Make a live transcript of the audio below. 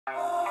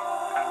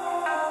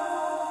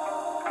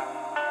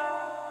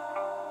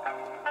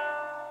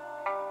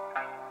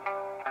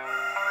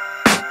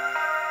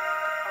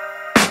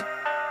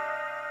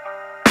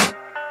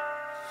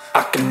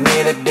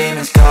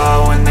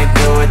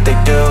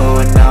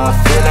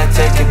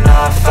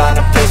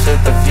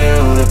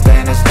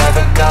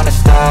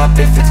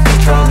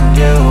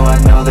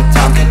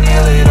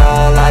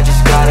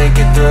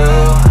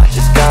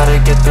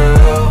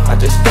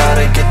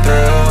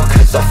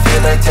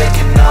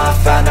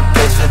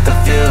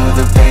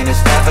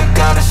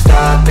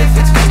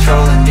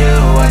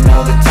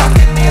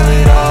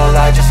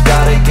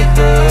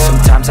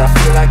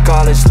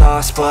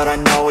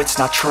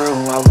not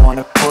true. I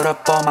wanna put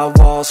up all my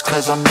walls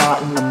cause I'm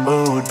not in the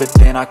mood, but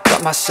then I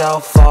cut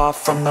myself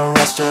off from the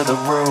rest of the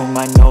room.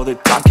 I know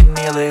that time can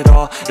heal it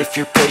all if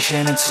you're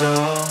patient and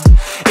soon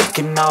it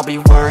can all be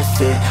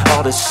worth it,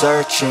 all the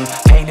searching.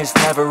 Pain is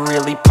never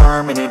really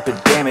permanent,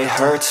 but damn it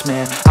hurts,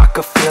 man. I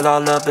could feel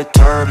all of the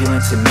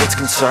turbulence and it's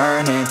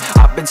concerning.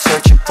 I've been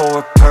searching for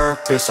a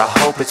purpose, I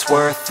hope it's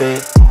worth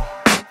it.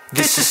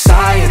 This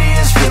society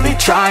is really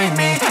trying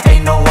me.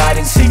 Ain't no hide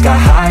and seek, I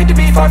hide to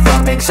be far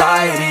from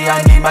anxiety.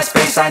 I need my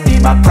space, I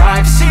need my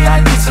privacy.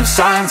 I need some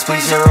silence,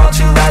 please, you're all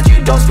too loud.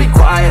 You don't speak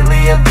quietly,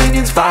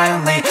 opinions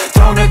violently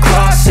thrown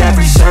across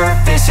every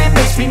surface. It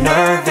makes me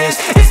nervous,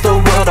 is the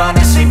world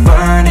honestly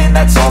burning?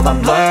 That's all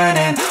I'm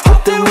learning.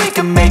 Hope that we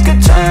can make a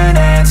turn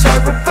and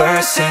start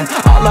reversing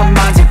all our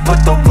minds and put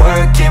the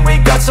work in.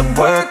 We got some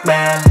work,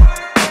 man.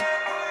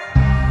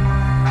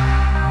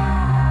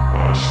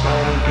 I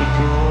started to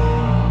do.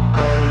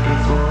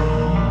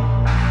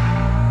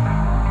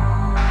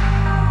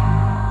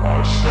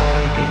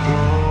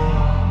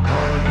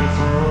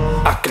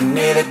 I can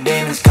hear the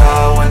demons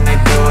call when they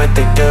do what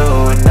they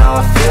do, and now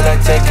I feel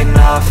like taking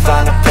off,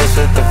 find a place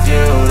with a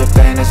view. The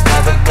pain is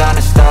never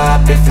gonna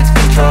stop if it's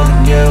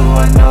controlling you.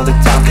 I know that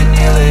time can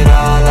heal it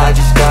all, I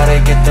just gotta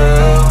get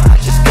through. I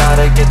just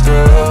gotta get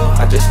through,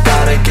 I just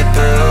gotta get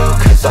through.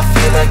 Cause I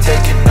feel like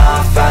taking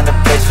off, find a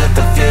place with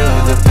a view.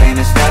 The pain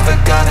is never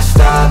gonna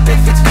stop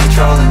if it's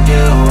controlling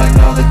you. I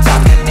know that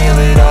time can heal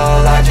it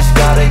all, I just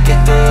gotta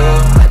get through.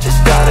 I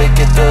just gotta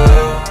get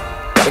through.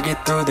 Gotta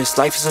get through this,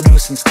 life is a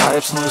nuisance, tie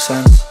up some loose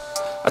ends.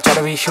 I try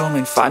to be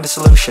human, find a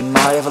solution,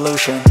 my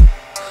evolution.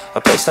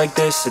 A place like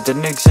this, it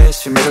didn't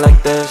exist, we made it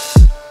like this.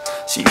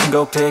 So you can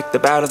go pick the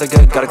bad or the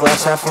good, got a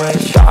glass half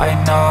wish. I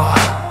know,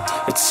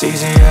 it's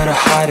easier to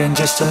hide than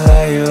just to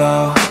lay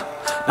low.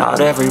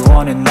 Not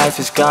everyone in life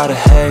has got a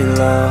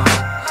halo.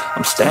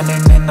 I'm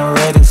standing in the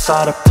red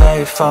inside a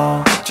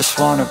payphone, just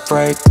wanna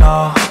break,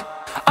 no.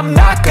 I'm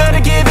not gonna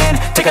give in,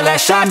 take a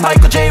last shot,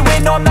 Michael J.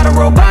 Win. No, I'm not a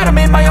robot, I'm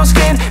in my own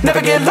skin.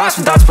 Never get lost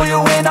when thoughts pull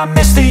you in. I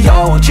miss the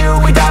old you,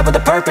 we died with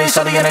a purpose.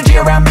 All the energy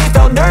around me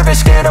felt nervous,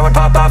 scared I would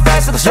pop out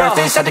fast to the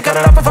surface. Had to cut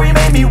it off before you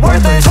made me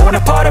worthless. Torn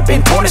apart, I've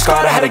been torn and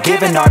scarred. I had a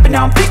given art, but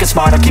now I'm thinking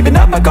smart. I'm keeping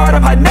up my guard,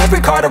 I'm hiding every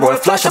card. A royal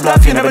flush of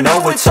love, you never know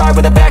what's hard.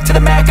 With a back to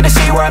the mat, gonna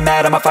see where I'm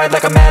at. I'ma fight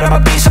like I'm mad, I'ma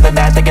be something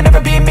that they can never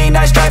be me.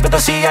 Nice try, but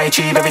they'll see I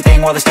achieve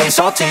everything while they stay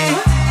salty.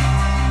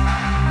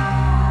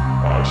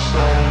 I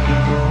started to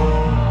go.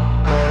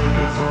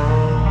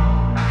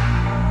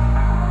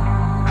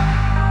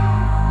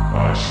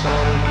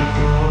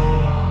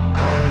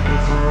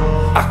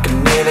 I can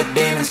hear the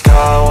demons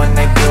call when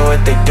they do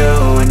what they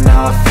do, and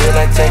now I feel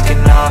like taking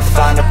off,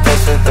 find a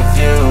place with a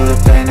view. The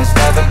pain is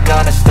never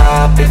gonna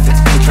stop if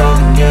it's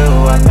controlling you.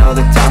 I know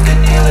that time can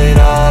heal it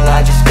all,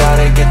 I just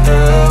gotta get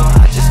through.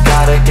 I just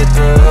gotta get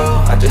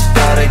through, I just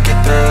gotta get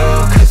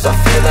through. Cause I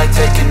feel like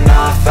taking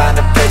off, find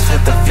a place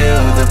with a view.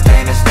 The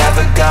pain is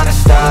never gonna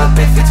stop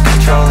if it's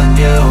controlling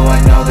you.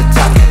 I know that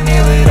time can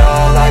heal it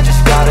all, I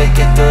just gotta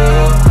get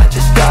through. I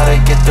just gotta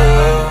get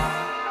through.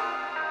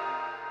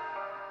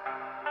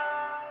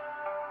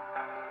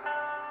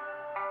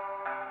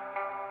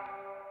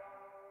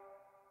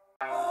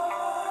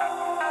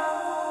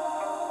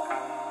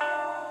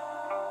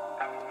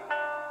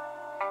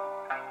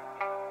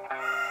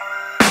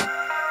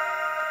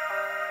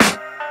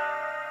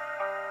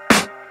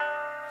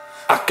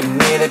 I can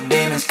hear the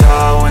demons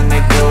call when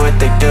they do what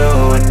they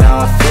do, and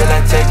now I feel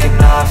like taking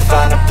off,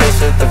 find a place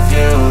with a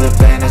view. The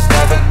pain is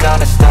never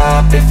gonna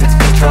stop if it's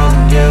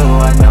controlling you.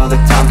 I know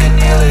that time can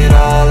heal it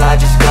all, I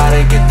just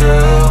gotta get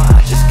through. I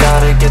just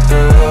gotta get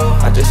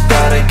through, I just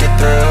gotta get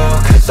through.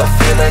 Cause I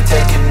feel like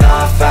taking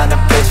off, find a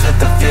place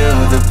with a view.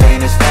 The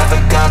pain is never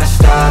gonna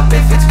stop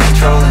if it's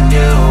controlling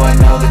you. I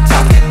know that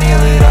time can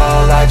heal it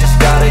all, I just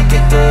gotta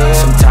get through.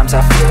 Sometimes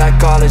I feel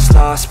like all is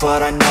lost,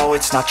 but I know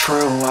it's not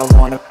true. I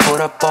wanna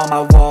put up all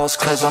my walls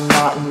cause I'm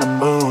not in the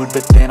mood,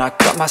 but then I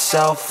cut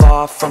myself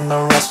off from the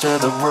rest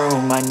of the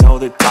room. I know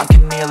that time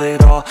can heal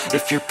it all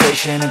if you're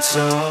patient and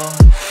soon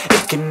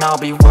it can all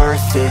be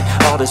worth it,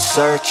 all the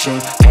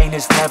searching. Pain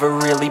is never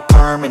really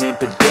permanent,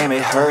 but damn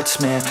it hurts,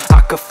 man.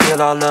 I could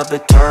feel all of the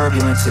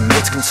turbulence and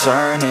it's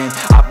concerning.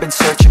 I've been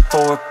searching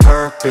for a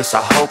purpose,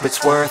 I hope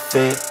it's worth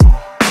it.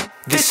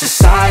 This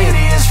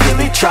society is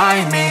really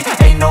trying me.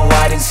 Ain't no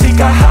hide and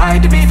seek, I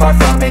hide to be far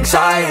from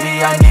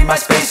anxiety. I need my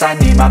space, I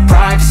need my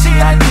privacy.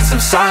 I need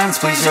some silence,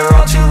 please, you're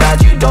all too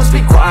loud. You don't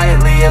speak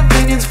quietly,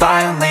 opinions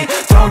violently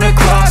thrown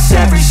across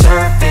every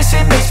surface.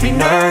 It makes me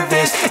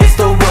nervous, is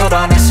the world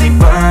honestly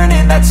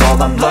burning? That's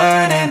all I'm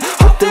learning.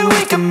 Hope that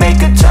we can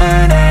make a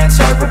turn and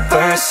start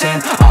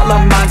reversing all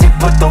our minds and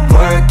put the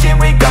work in.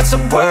 We got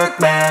some work,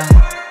 man.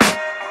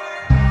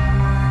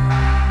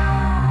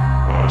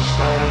 I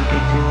started to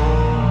do.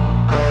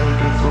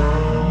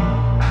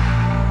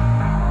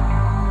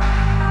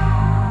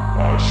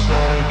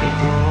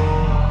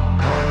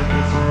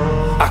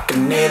 I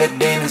can hear the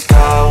demons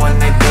call when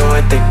they do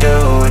what they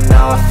do, and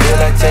now I feel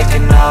like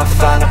taking off,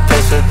 find a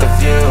place with a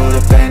view.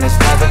 The pain is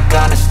never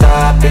gonna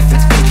stop if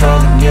it's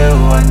controlling you.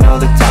 I know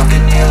that time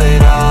can heal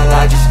it all,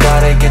 I just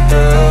gotta get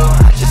through.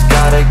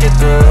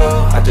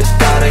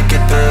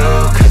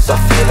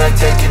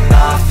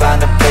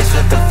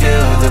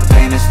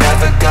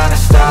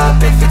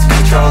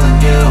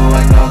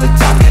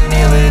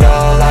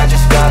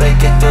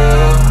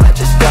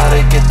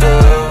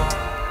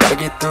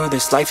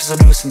 this life is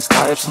a nuisance,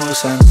 tie up some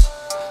loose ends.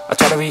 I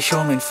try to be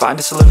human, find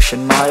a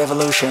solution, my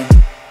evolution.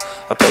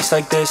 A place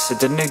like this, it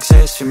didn't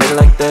exist, we made it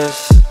like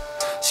this.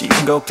 So you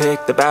can go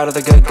pick the bad or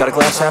the good, got a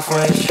glass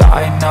halfway.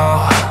 I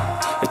know,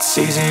 it's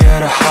easier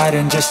to hide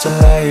than just to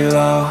lay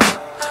low.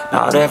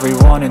 Not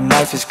everyone in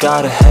life has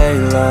got a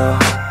halo.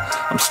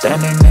 I'm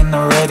standing in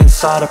the red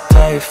inside a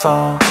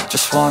payphone.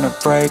 Just wanna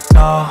break,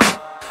 no,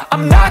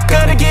 I'm not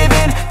gonna give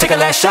in. Take a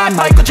last shot,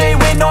 Michael J.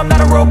 Win. No, I'm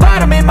not a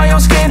robot, I'm in my own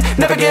skin.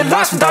 Never get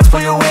lost when thoughts pull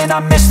you in. I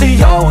miss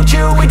the old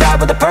you, we died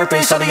with a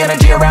purpose. All the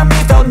energy around me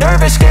felt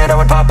nervous. Scared I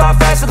would pop off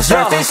fast to the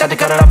surface. Had to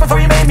cut it off before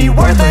you made me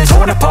worthless.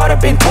 Torn apart, I've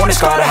been torn and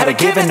scarred. I had a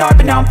given art,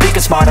 but now I'm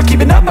thinking smart. I'm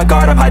keeping up my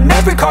guard, I'm hiding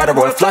every card. A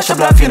royal flush of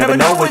love, you never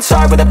know what's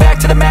hard. With a back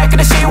to the mat,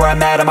 gonna see where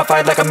I'm at. I'ma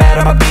fight like I'm mad,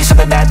 I'ma be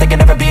something that they can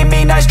never be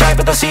me. Nice try,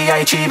 but they'll see I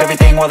achieve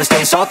everything while they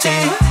stay salty.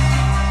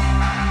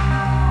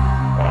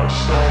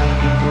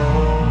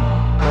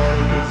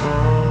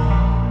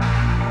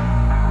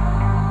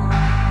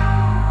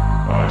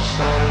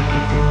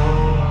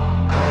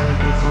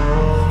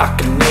 I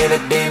can hear the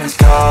demons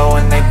call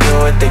when they do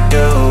what they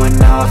do. And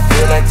now I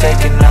feel like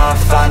taking off,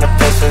 find a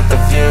place with a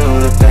view.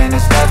 The pain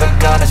is never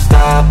gonna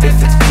stop if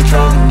it's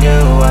controlling you.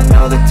 I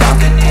know that time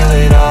can heal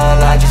it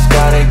all, I just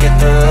gotta get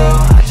through.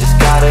 I just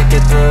gotta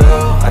get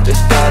through, I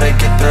just gotta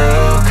get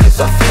through. Cause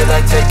I feel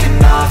like taking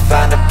off,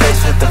 find a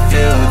place with a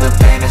view. The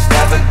pain is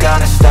never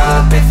gonna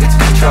stop if it's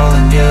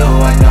controlling you.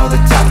 I know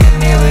that time can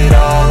heal it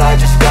all, I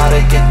just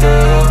gotta get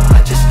through. I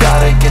just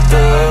gotta get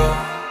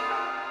through.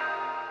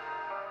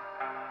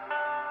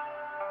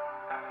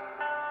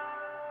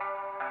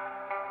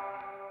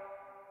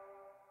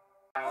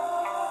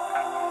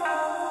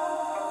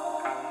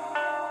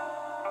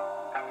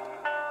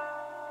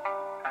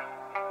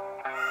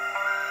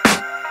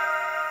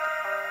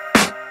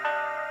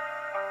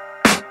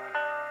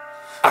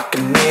 I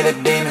can hear the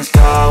demons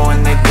call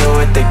when they do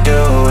what they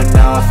do. And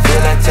now I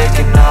feel like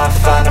taking off,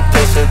 find a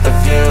place with a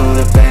view.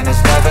 The pain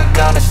is never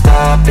gonna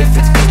stop if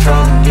it's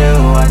controlling you.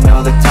 I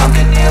know that time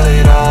can heal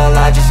it all,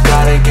 I just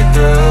gotta get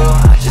through.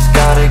 I just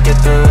gotta get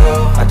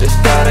through, I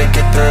just gotta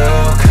get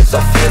through. Cause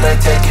I feel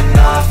like taking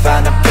off,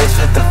 find a place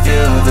with a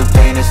view. The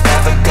pain is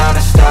never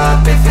gonna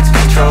stop if it's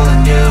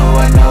controlling you.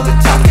 I know that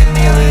time can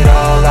heal it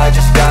all, I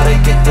just gotta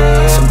get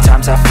through.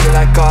 Sometimes I feel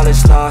like all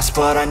is lost,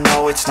 but I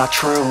know it's not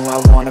true. I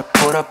wanna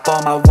put up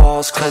all my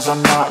walls cause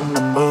I'm not in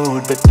the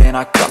mood. But then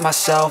I cut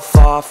myself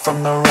off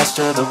from the rest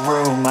of the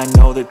room. I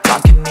know that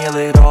time can heal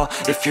it all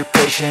if you're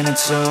patient and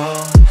soon.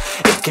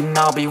 It can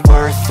all be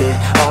worth it,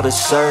 all the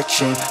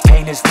searching.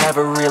 Pain is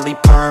never really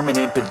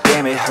permanent, but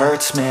damn it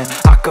hurts, man.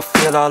 I could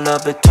feel all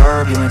of the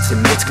turbulence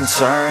and it's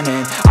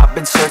concerning. I've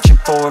been searching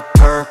for a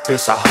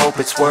purpose, I hope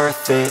it's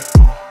worth it.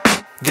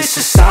 This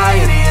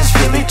society is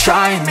really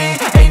trying me.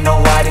 Ain't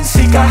no hide and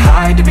seek, I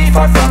hide to be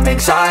far from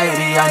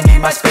anxiety. I need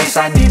my space,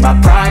 I need my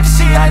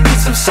privacy. I need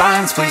some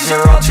silence, please,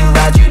 you're all too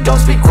loud. You don't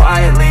speak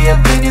quietly,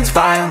 opinions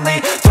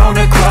violently thrown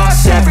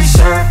across every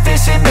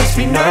surface. It makes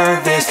me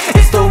nervous,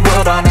 is the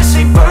world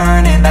honestly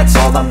burning? That's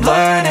all I'm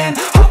learning.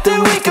 Hope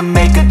that we can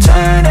make a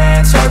turn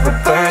and start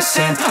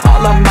reversing.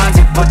 All our minds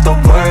and put the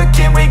work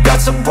in, we got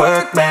some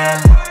work,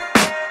 man.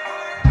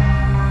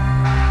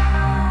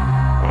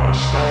 I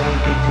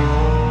started to go.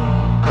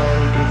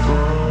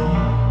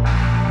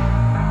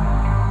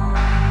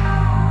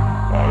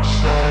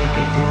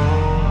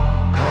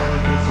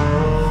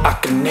 I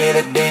can hear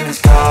the demons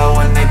call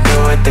when they do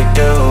what they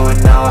do. And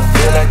now I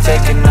feel like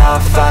taking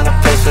off, find a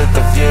place with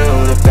a view.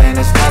 The pain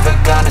is never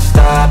gonna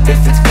stop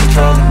if it's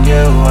controlling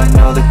you. I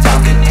know that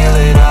time can heal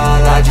it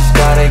all, I just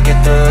gotta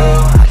get through.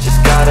 I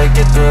just gotta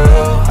get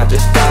through, I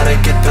just gotta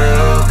get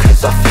through.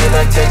 Cause I feel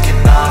like taking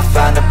off,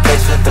 find a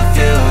place with a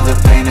view. The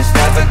pain is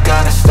never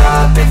gonna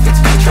stop if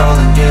it's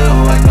controlling you.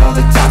 I know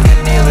that time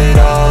can heal it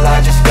all,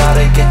 I just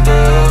gotta get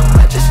through.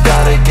 I just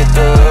gotta get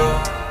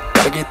through.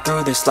 Gotta get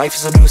through this, life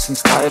is a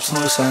nuisance, tie up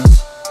some loose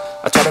ends.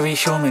 I try to be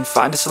human,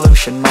 find a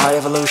solution, my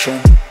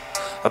evolution.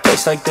 A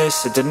place like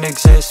this, it didn't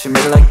exist, we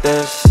made it like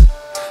this.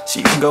 So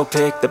you can go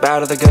pick the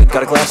bad or the good,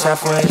 got a glass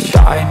halfway.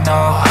 I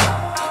know,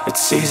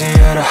 it's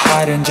easier to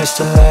hide than just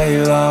to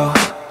lay low.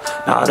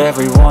 Not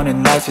everyone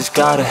in life has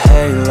got a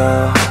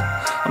halo.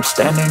 I'm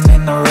standing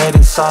in the red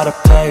inside a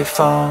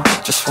payphone.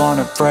 Just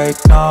wanna break,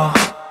 no,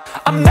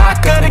 I'm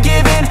not gonna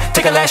give in.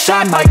 Take a last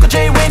shot, Michael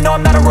J. Win. No,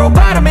 I'm not a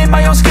robot, I'm in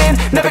my own skin.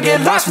 Never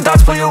get lost when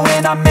thoughts pull you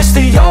in. I miss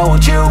the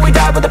old you, we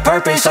died with a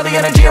purpose. All the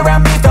energy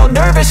around me felt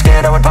nervous.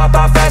 Scared I would pop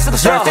off fast to the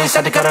surface.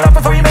 Had to cut it off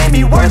before you made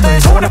me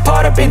worthless. Torn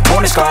apart, I've been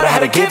torn and scarred. I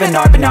had a given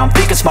art, but now I'm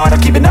thinking smart. I'm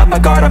keeping up my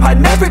guard, I'm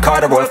hiding every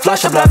card. A royal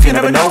flush of love, you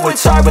never know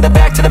what's hard. With a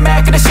back to the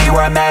mat, gonna see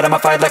where I'm at. I'ma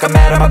fight like I'm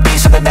mad, I'ma be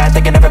something that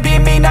they can never be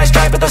me. Nice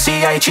try, but they'll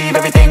see I achieve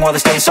everything while they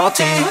stay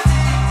salty.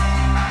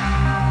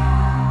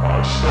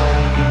 I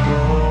started to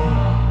go.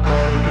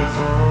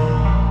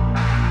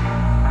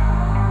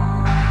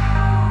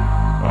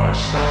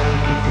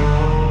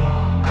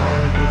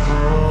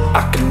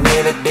 I can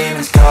hear the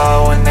demons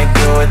call when they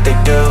do what they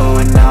do.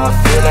 And now I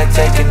feel like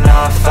taking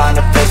off, find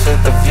a place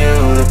with a view.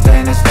 The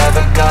pain is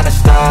never gonna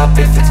stop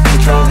if it's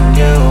controlling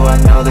you. I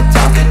know that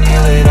time can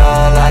heal it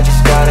all, I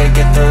just gotta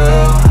get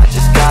through. I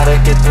just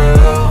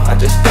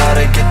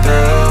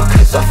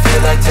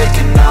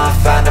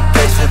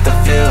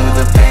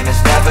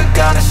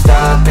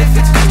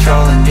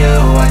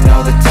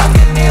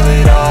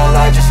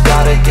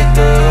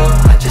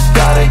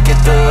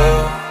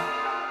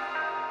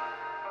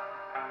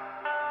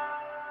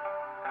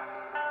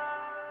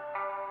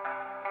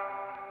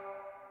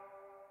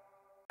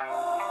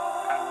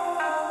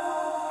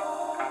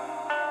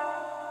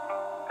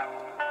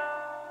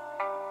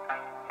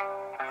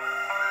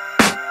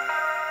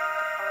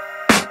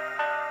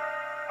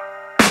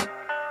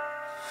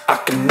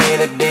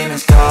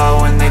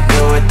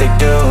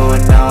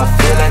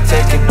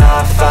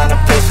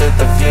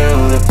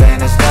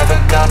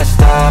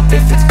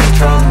if it's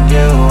controlling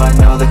you. I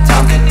know that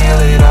time can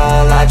heal it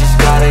all. I just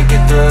gotta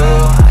get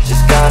through. I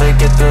just gotta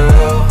get through.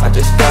 I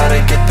just gotta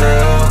get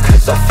through.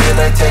 Cause I feel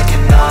like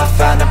taking off,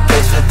 find a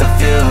place with a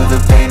view. The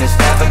pain is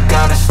never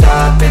gonna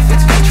stop if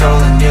it's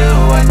controlling you.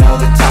 I know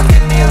that time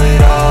can heal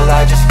it all.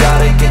 I just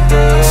gotta get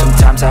through.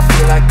 Sometimes I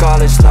feel like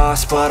all is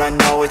lost, but I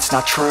know it's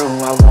not true.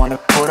 I wanna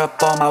put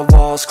up all my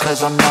walls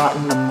cause I'm not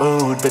in the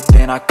mood, but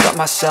then I cut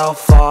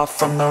myself off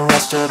from the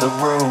rest of the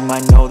room. I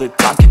know that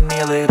time can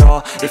heal it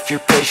all if you're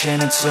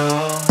patient, and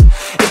soon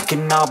it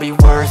can all be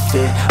worth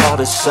it, all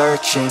the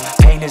searching.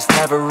 Pain is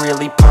never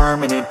really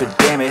permanent, but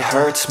damn it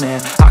hurts,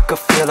 man. I could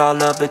feel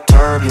all of the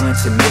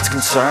turbulence and it's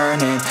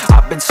concerning.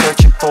 I've been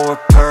searching for a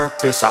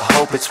purpose, I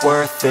hope it's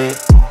worth it.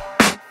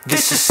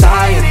 This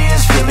society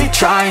is really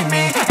trying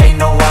me. Ain't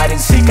no hide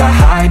and seek, I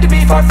hide to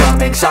be far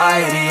from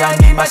anxiety. I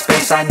need my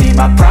space, I need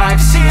my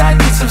privacy. I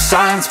need some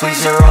silence,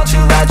 please, you're all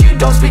too loud. You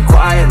don't speak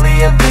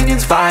quietly,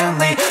 opinions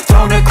violently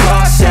thrown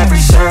across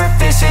every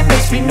surface. It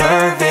makes me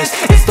nervous,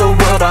 it's the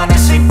world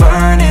honestly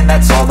burning.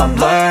 That's all I'm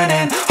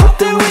learning, hope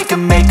that we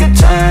can make a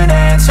turn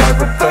and start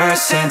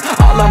reversing.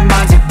 All our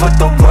minds and put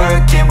the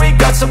work in, we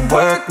got some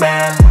work,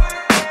 man.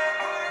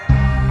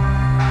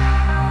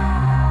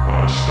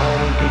 I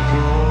started to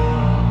do.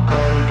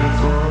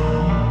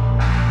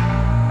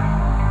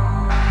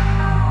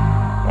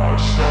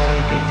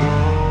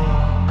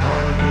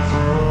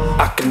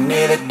 I can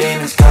hear the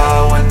demons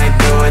call when they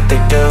do what they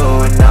do.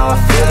 And now I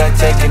feel like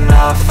taking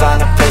off,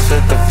 find a place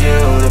with a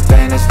view. The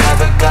pain is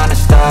never gonna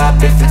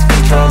stop if it's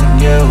controlling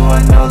you.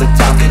 I know that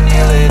time can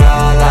heal it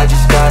all. I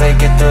just gotta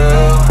get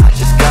through. I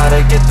just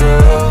gotta get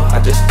through. I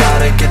just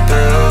gotta get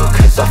through.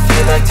 Cause I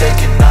feel like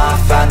taking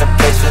off, find a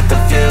place with a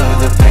view.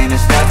 The pain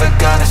is never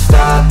gonna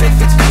stop if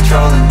it's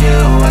controlling you.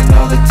 I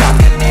know that time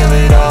can heal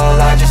it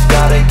all. I just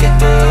gotta get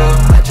through.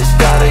 I just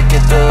gotta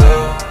get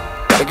through.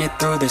 Gotta get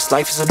through this,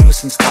 life is a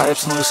nuisance, tie up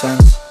some loose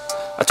ends.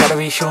 I try to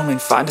be human,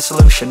 find a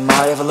solution,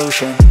 my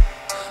evolution.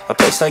 A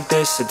place like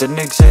this, it didn't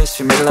exist,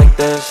 we made it like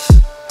this.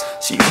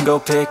 So you can go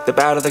pick the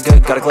bad or the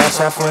good, got a glass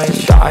halfway.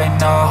 I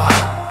know,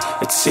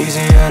 it's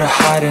easier to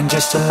hide than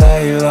just to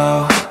lay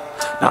low.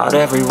 Not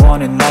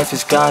everyone in life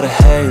has got a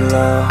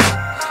halo.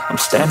 I'm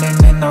standing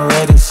in the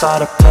red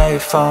inside a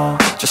payphone.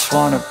 Just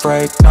wanna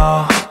break,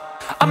 no,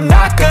 I'm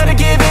not gonna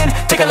give in.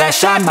 Take a last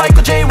shot,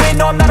 Michael J. Win.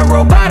 No, I'm not a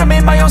robot, I'm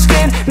in my own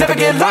skin. Never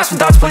get lost when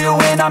thoughts pull you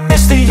in. I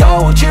miss the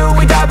old you,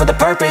 we died with a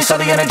purpose. All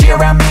the energy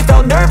around me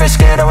felt nervous,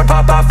 scared I would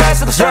pop off fast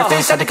to the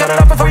surface. Had to cut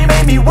it off before you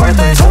made me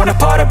worthless. Torn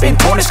apart, I've been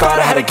torn and scarred.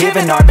 I had a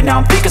given art, but now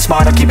I'm thinking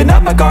smart. I'm keeping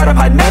up my guard, I'm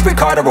hiding every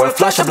card. A royal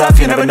flush of love,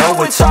 you never know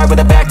what's hard. With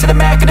a back to the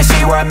mat, gonna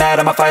see where I'm at.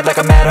 I'ma fight like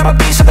I'm mad, I'ma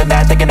be something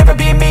that they can never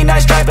be me.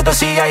 Nice try, but they'll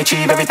see I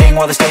achieve everything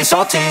while they stay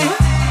salty.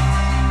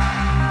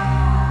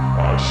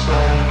 I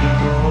started to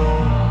go.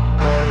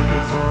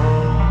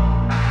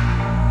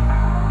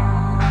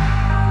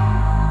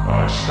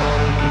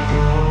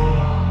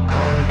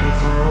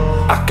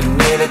 I can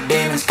hear the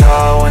demons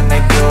call when they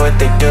do what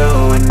they do.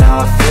 And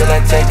now I feel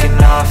like taking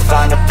off,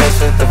 find a place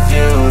with a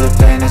view. The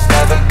pain is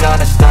never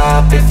gonna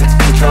stop if it's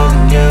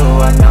controlling you.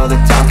 I know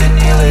that time can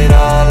heal it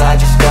all. I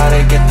just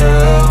gotta get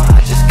through.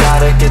 I just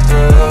gotta get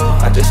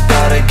through. I just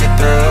gotta get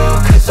through.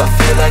 Cause I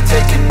feel like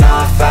taking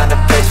off, find a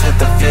place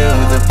with a view.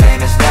 The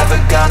pain is never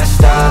gonna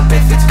stop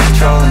if it's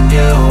controlling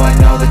you. I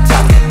know that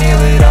time can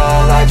heal it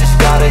all. I just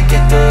gotta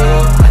get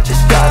through. I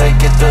just gotta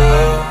get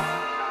through.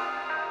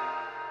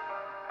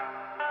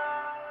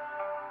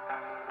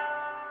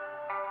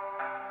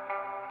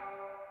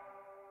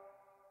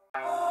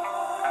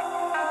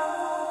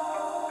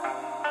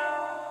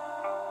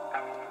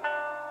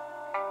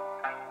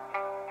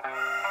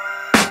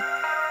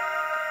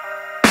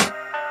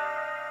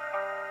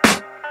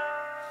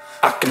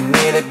 I can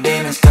hear the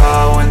demons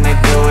call when they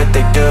do what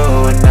they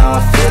do. And now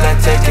I feel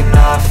like taking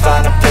off,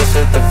 find a place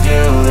with a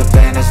view. The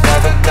pain is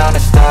never gonna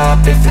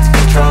stop if it's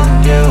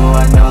controlling you.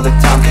 I know that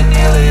time can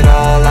heal it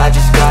all. I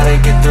just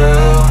gotta get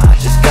through. I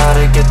just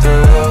gotta get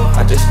through.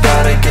 I just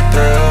gotta get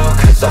through.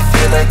 Cause I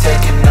feel like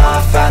taking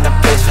off, find a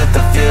place with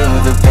a view.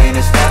 The pain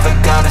is never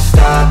gonna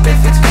stop if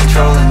it's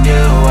controlling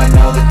you. I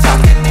know that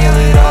time can heal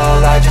it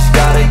all. I just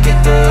gotta get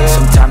through.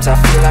 Sometimes I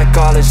feel like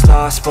all is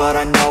lost, but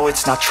I know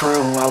it's not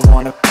true. I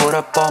wanna put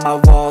up all my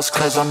walls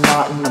cause I'm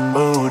not in the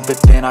mood, but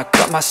then I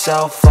cut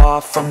myself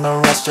off from the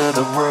rest of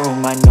the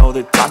room. I know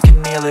that time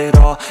can heal it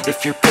all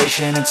if you're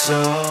patient, and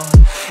soon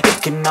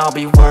it can all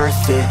be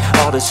worth it,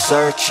 all the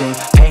searching.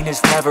 Pain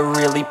is never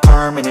really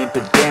permanent,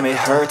 but damn it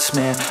hurts,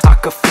 man. I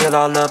could feel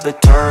all of the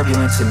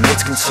turbulence and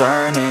it's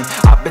concerning.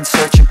 I've been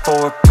searching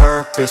for a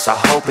purpose, I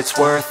hope it's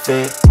worth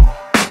it.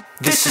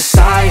 This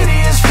society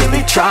is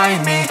really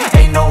trying me.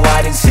 Ain't no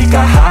hide and seek,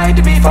 I hide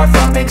to be far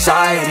from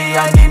anxiety.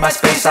 I need my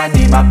space, I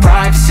need my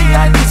privacy.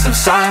 I need some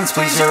silence,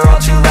 please, you're all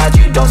too loud.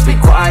 You don't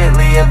speak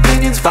quietly,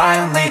 opinions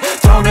violently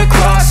thrown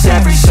across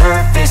every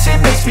surface.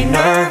 It makes me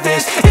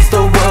nervous, it's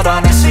the world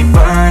honestly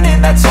burning.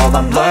 That's all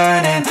I'm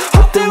learning,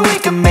 hope that we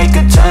can make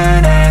a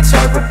turn and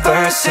start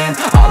reversing.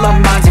 All our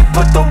minds and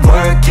put the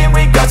work in,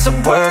 we got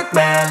some work,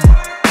 man.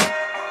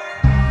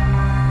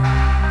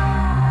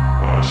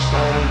 I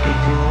started to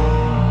go.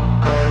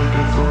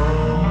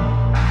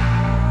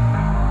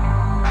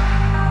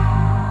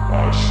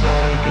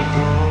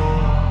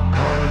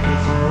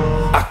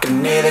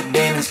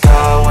 demons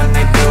call when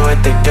they do what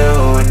they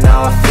do. And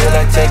now I feel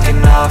like taking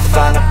off,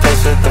 find a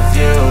place with a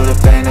view. The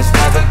pain is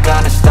never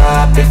gonna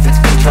stop if it's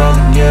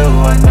controlling you.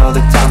 I know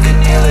that time can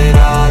heal it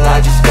all,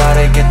 I just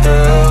gotta get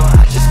through.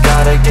 I just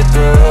gotta get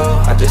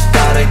through, I just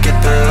gotta get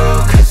through.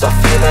 Cause I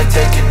feel like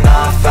taking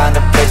off, find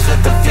a place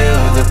with a view.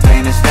 The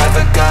pain is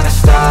never gonna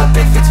stop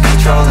if it's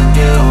controlling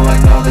you. I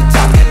know that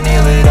time can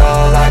heal it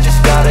all, I just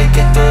gotta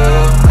get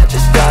through. I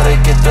just gotta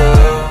get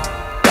through.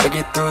 Gotta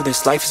get through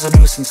this, life is a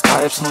nuisance,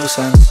 tie up some loose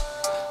ends.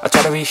 I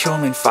try to be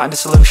human, find a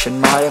solution,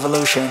 my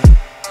evolution.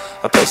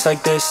 A place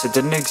like this, it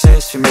didn't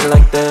exist, we made it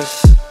like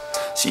this.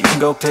 So you can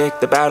go pick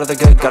the bad or the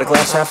good, got a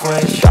glass half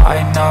wish.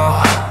 I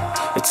know,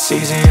 it's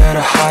easier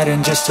to hide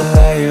than just to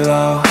lay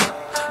low.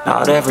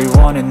 Not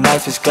everyone in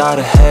life has got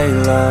a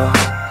halo.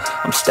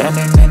 I'm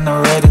standing in the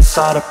red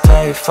inside a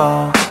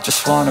payphone,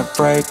 just wanna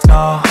break,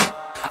 no.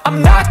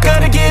 I'm not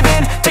gonna give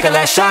in, take a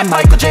last shot,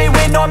 Michael J.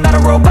 Win. No, I'm not a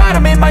robot,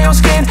 I'm in my own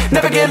skin.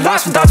 Never get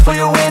lost when thoughts pull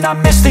you in. I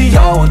miss the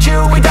old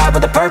you, we died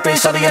with a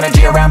purpose. All the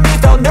energy around me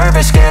felt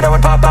nervous, scared I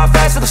would pop out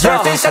fast to the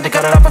surface. Had to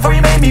cut it off before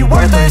you made me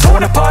worthless.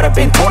 Torn apart, I've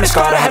been torn and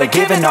scarred. I had a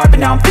given art, but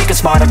now I'm thinking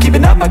smart. I'm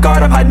keeping up my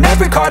guard, I'm hiding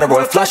every card. A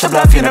royal flush of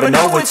love, you never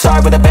know what's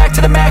hard. With a back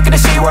to the mat, gonna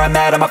see where I'm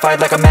at. I'ma fight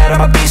like I'm mad,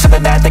 I'ma be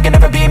something that they can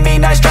never be me.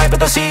 Nice try, but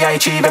they'll see I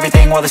achieve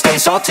everything while they stay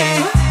salty.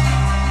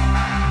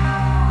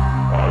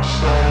 I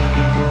started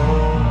to go.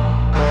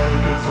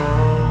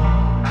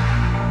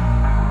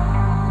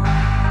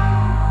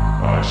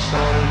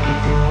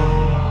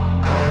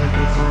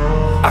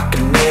 I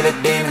can hear the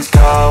demons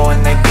call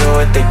when they do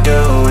what they do.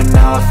 And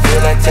now I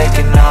feel like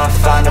taking off,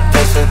 find a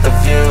place with a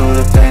view.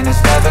 The pain is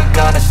never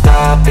gonna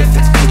stop if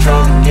it's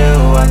controlling you.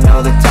 I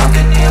know that time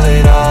can heal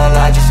it all,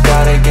 I just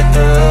gotta get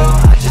through.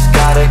 I just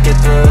gotta get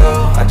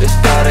through, I just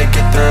gotta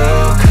get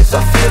through. Cause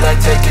I feel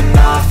like taking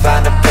off,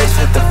 find a place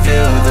with a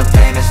view. The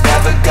pain is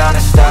never gonna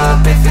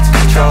stop if it's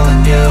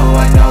controlling you.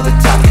 I know that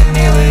time can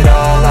heal it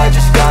all, I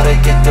just gotta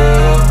get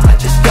through. I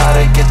just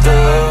gotta get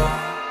through.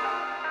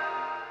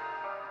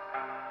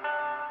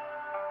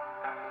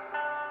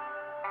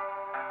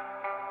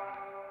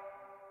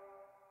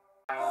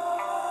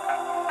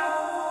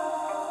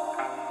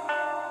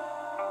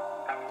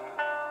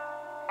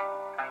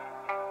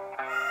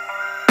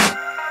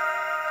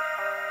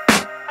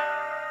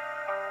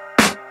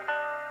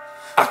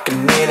 I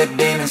can hear the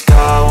demons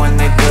call when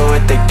they do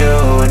what they do.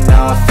 And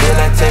now I feel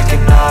like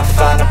taking off,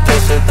 find a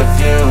place with a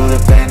view. The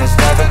pain is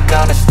never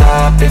gonna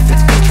stop if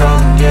it's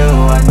controlling you.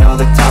 I know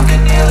that time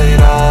can heal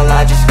it all,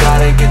 I just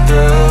gotta get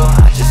through.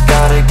 I just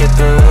gotta get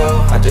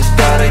through, I just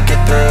gotta get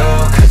through.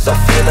 Cause I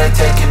feel like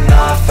taking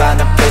off, find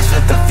a place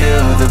with a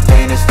view. The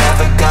pain is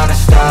never gonna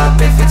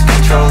stop if it's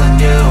controlling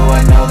you.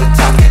 I know that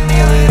time can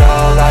heal it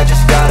all, I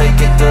just gotta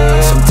get through.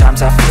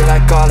 Sometimes I feel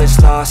like all is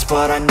lost,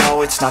 but I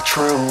know it's not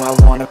true. I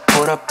wanna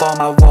put up all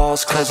my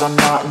walls cause I'm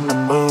not in the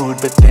mood,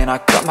 but then I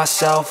cut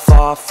myself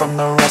off from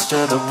the rest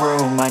of the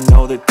room. I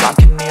know that time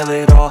can heal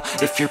it all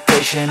if you're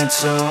patient and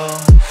soon.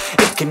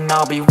 It can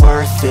all be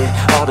worth it,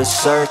 all the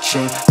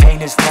searching.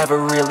 Pain is never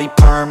really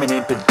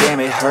permanent, but damn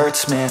it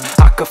hurts, man.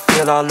 I could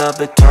feel all of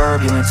the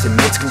turbulence and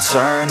it's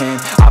concerning.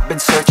 I've been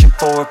searching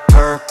for a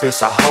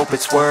purpose, I hope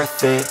it's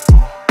worth it.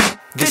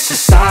 This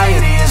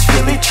society is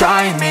really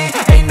trying me.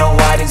 Ain't no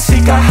hide and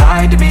seek, I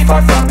hide to be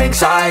far from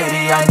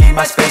anxiety. I need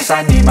my space,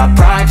 I need my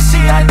privacy.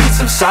 I need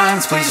some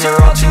silence, please,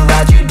 you're all too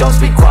loud. You don't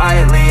speak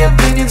quietly,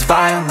 opinions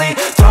violently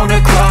thrown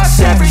across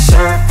every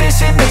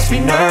surface. It makes me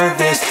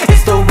nervous,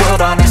 is the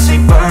world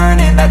honestly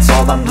burning? That's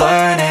all I'm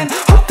learning.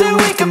 Hope that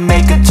we can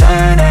make a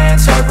turn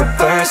and start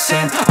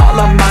reversing. All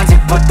our minds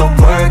and put the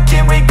work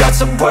in, we got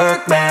some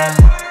work, man.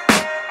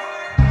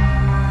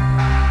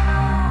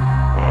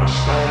 I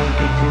started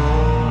to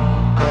do.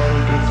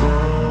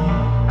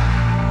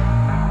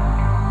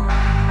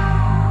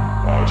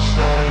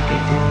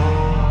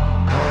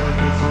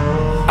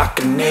 I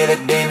can hear the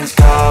demons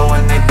call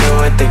when they do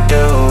what they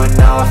do. And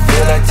now I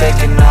feel like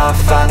taking off,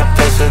 find a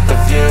place with a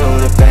view.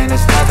 The pain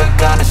is never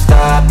gonna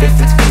stop if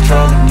it's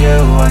controlling you.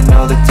 I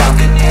know that time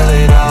can heal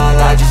it all,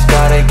 I just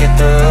gotta get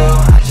through.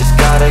 I just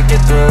gotta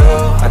get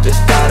through, I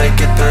just gotta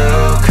get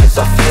through. Cause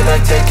I feel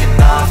like taking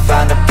off,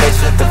 find a place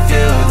with a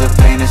view. The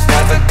pain is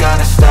never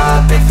gonna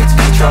stop if it's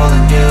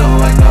controlling you.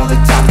 I know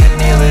that time can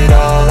heal it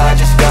all, I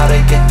just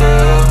gotta get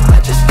through. I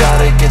just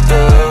gotta get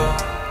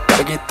through.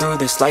 Gotta get through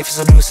this, life is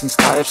a nuisance,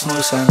 tie up some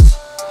loose ends.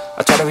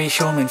 I try to be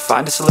human,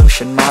 find a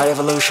solution, my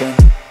evolution.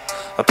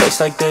 A place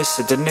like this,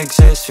 it didn't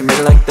exist, we made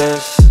it like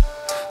this.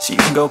 So you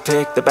can go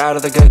pick the bad or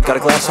the good, got a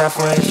glass half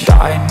wish.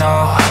 I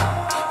know,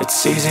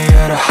 it's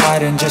easier to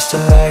hide than just to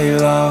lay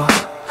low.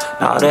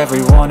 Not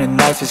everyone in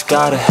life has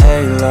got a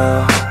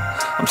halo.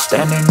 I'm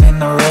standing in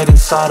the red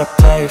inside a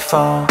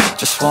payphone,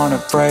 just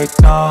wanna break,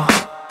 no.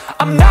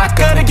 I'm not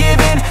gonna give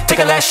in, take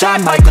a last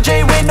shot, Michael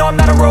J. Win. No, I'm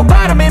not a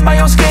robot, I'm in my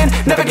own skin.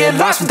 Never get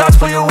lost when thoughts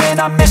pull you in.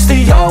 I miss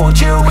the old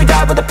you, we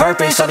died with a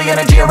purpose. All the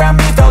energy around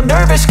me felt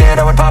nervous, scared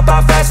I would pop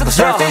out fast to the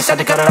surface. Had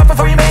to cut it off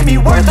before you made me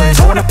worthless.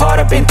 Torn apart,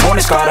 I've been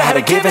torn and scarred. I had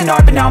a given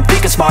art, but now I'm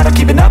thinking smart. I'm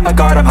keeping up my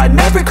guard, I'm hiding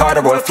every card.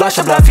 A royal flush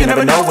of love, you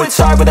never know what's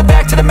hard. With a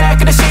back to the mat,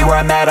 gonna see where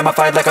I'm at. I'ma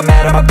fight like I'm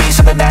mad, I'ma be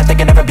something that they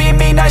can never be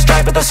me. Nice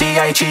try, but they'll see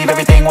I achieve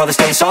everything while they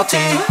stay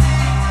salty.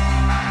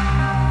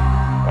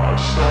 I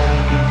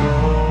started to go,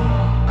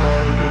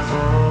 gotta get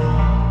through.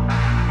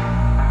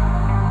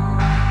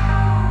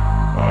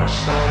 I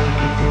started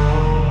to go,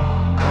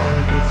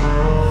 gotta get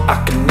through. I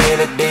can hear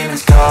the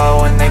demons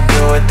call when they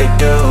do what they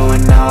do.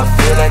 And now I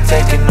feel like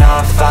taking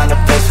off, find a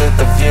place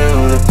with a view.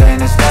 The pain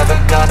is never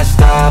gonna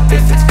stop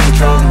if it's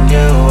controlling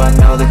you. I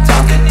know that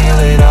time can heal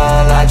it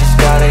all, I just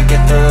gotta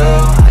get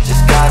through. I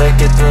just gotta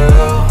get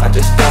through, I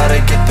just gotta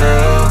get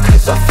through.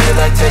 Cause I feel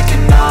like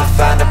taking off,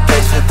 find a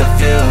place with a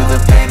view. The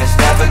pain is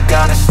never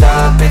gonna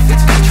stop if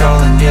it's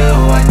controlling you.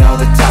 I know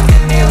that time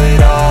can heal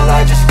it all,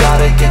 I just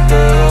gotta get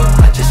through.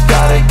 I just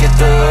gotta get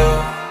through.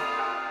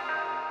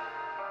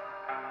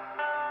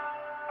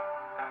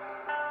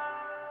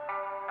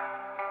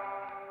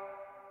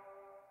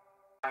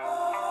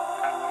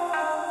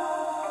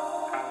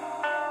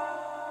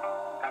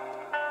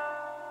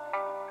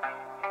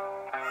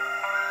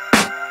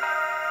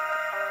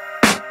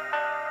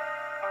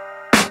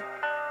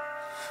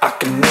 I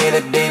can hear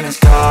the demons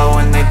call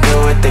when they do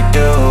what they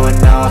do.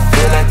 And now I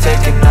feel like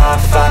taking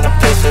off, find a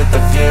place with a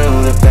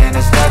view. The pain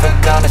is never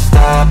gonna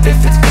stop if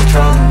it's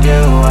controlling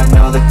you. I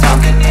know that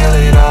time can heal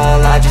it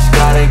all, I just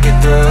gotta get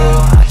through.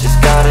 I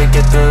just gotta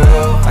get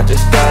through, I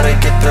just gotta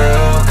get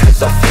through.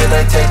 Cause I feel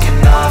like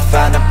taking off,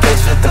 find a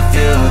place with a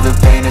view. The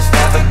pain is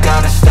never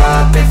gonna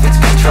stop if it's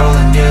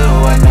controlling you.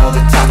 I know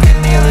that time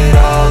can heal it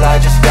all, I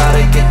just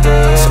gotta get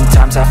through.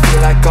 Sometimes I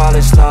feel like all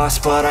is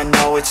lost, but I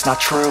know it's not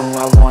true.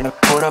 I wanna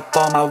put up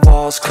all my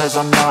walls cause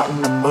I'm not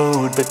in the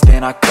mood. But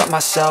then I cut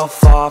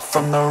myself off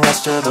from the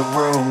rest of the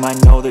room. I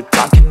know that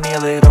time can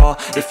heal it all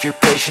if you're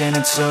patient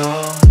and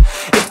soon.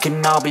 It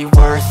can all be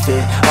worth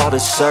it, all the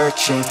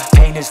searching.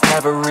 Pain is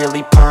never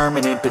really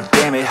permanent, but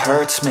damn it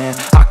hurts, man.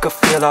 I could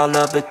feel all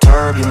of the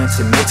turbulence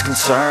and it's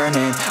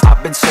concerning.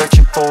 I've been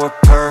searching for a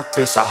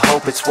purpose, I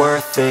hope it's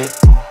worth it.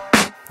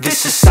 This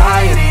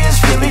society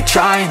is really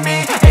trying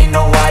me. Ain't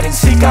no hide and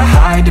seek, I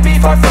hide to be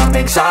far from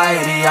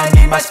anxiety. I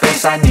need my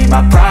space, I need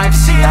my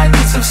privacy. I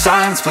need some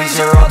silence, please,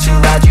 you're all too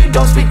loud. You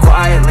don't speak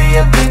quietly,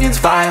 opinions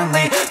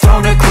violently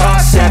thrown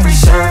across every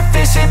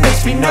surface. It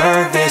makes me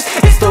nervous,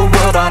 is the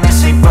world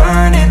honestly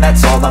burning?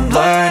 That's all I'm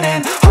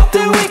learning. Hope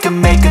that we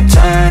can make a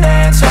turn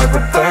and start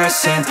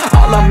reversing.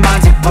 All our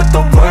minds and put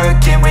the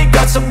work in, we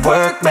got some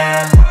work,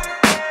 man.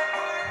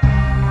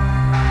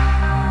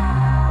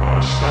 I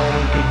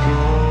started to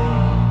go,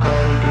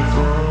 gotta get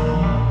through.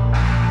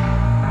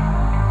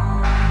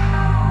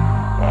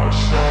 I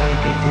started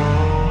to go,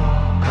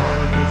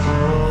 gotta get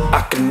through.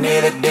 I can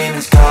hear the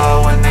demons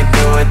call when they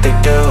do what they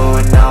do.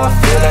 And now I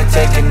feel like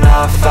taking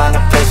off, find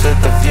a place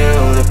with a view.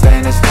 The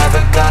pain is never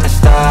gonna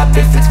stop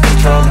if it's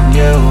controlling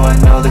you. I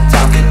know that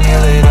time can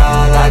heal it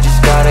all, I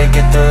just gotta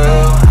get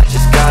through. I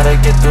just gotta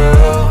get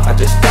through, I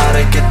just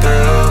gotta get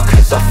through.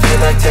 Cause I feel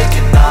like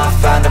taking off,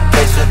 find a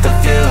place with a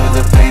view.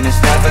 The pain is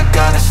never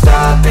gonna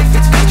stop if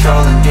it's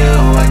controlling you.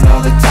 I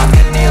know that time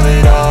can heal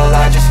it all,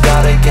 I just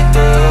gotta get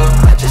through.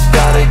 I just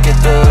gotta get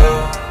through.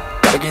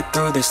 Gotta get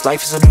through this,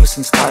 life is a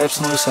nuisance, tie up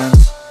some loose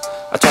ends.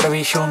 I try to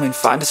be human,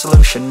 find a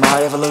solution,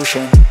 my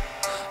evolution.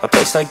 A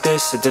place like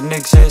this, it didn't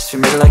exist, we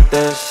made it like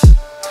this.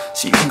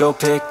 So you can go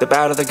pick the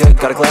bad or the good,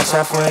 got a glass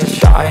half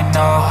wish. I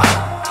know,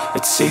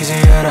 it's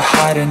easier to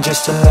hide than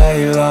just to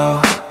lay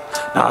low.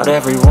 Not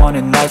everyone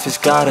in life has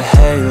got a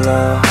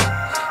halo.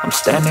 I'm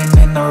standing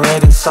in the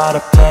red inside a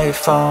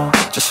payphone,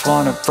 just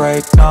wanna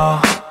break, no.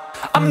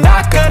 I'm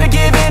not gonna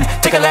give in,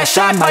 take a last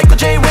shot, Michael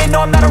J. Win. No,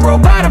 I'm not a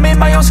robot, I'm in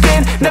my own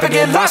skin. Never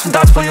get lost when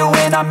thoughts pull you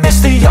in. I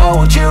miss the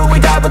old you, we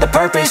died with a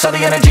purpose. All the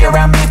energy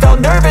around me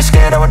felt nervous,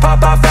 scared I would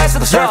pop out fast to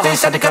the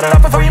surface. Had to cut it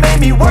off before you made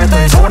me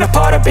worthless. Torn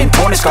apart, I've been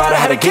torn and scarred. I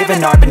had a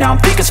given art, but now I'm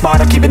thinking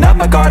smart. I'm keeping up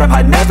my guard, I'm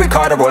hiding every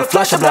card. A royal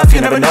flush of love,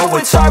 you never know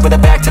what's hard. With a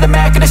back to the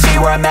mat, gonna see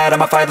where I'm at.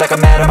 I'ma fight like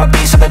I'm mad, I'ma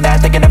be something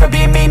that they can never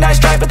be me. Nice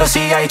try, but they'll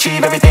see I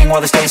achieve everything while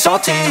they stay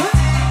salty.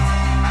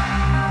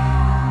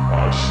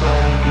 I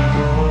started to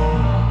go,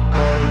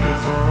 gotta get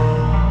through.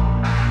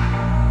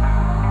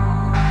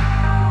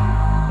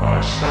 I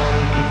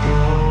started to go,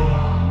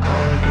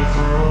 gotta get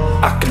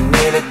through. I can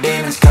hear the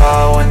demons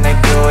call when they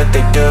do what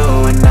they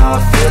do. And now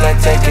I feel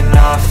like taking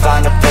off,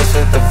 find a place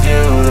with a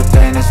view. The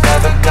pain is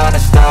never gonna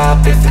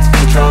stop if it's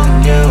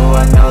controlling you.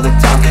 I know that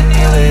time can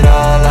heal it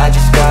all, I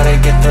just gotta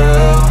get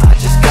through. I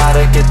just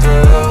gotta get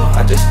through,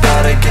 I just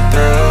gotta get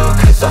through.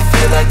 Cause I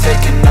feel like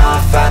taking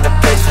off, find a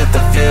place with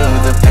a view.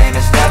 The